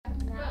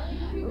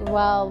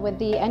Well, with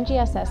the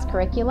NGSS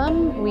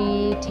curriculum,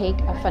 we take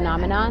a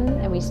phenomenon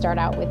and we start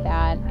out with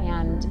that,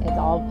 and it's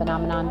all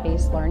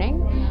phenomenon-based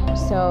learning.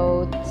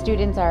 So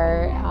students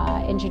are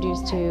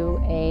introduced to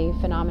a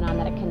phenomenon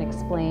that it can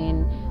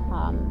explain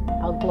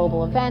a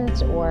global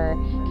event, or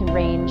can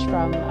range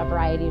from a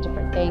variety of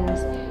different things.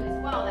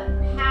 As well, that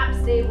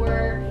perhaps they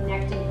were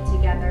connected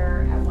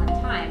together at one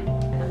time,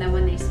 and then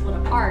when they split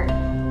apart,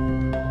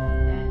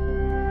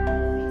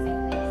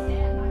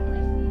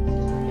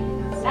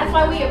 that's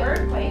why we have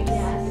earthquakes.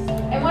 Yes.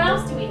 And what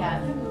else do we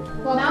have?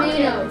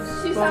 Volcanoes.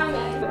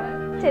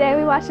 Tsunamis. Today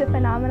we watched a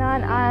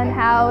phenomenon on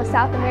how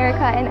South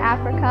America and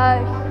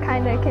Africa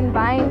kind of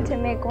combine to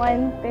make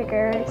one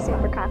bigger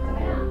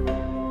supercontinent.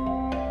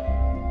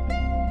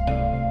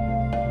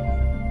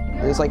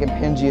 There's like a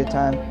Pangea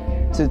time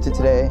to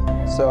today,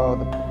 so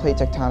the plate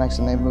tectonics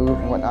and they move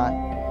and whatnot.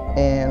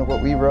 And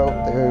what we wrote,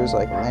 there was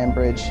like land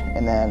bridge,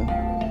 and then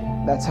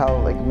that's how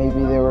like maybe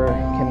they were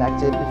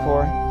connected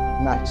before.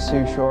 I'm not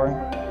too sure,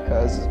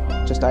 because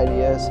just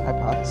ideas,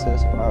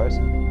 hypothesis of ours.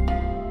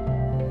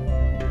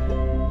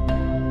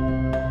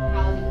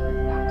 How the Earth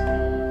got to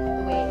be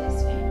the way it is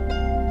today,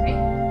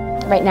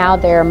 right? Right now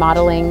they're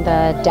modeling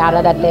the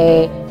data that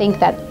they think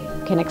that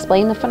can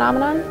explain the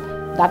phenomenon.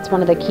 That's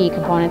one of the key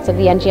components of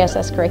the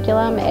NGSS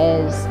curriculum,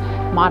 is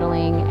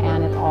modeling,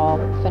 and it's all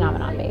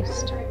phenomenon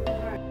based.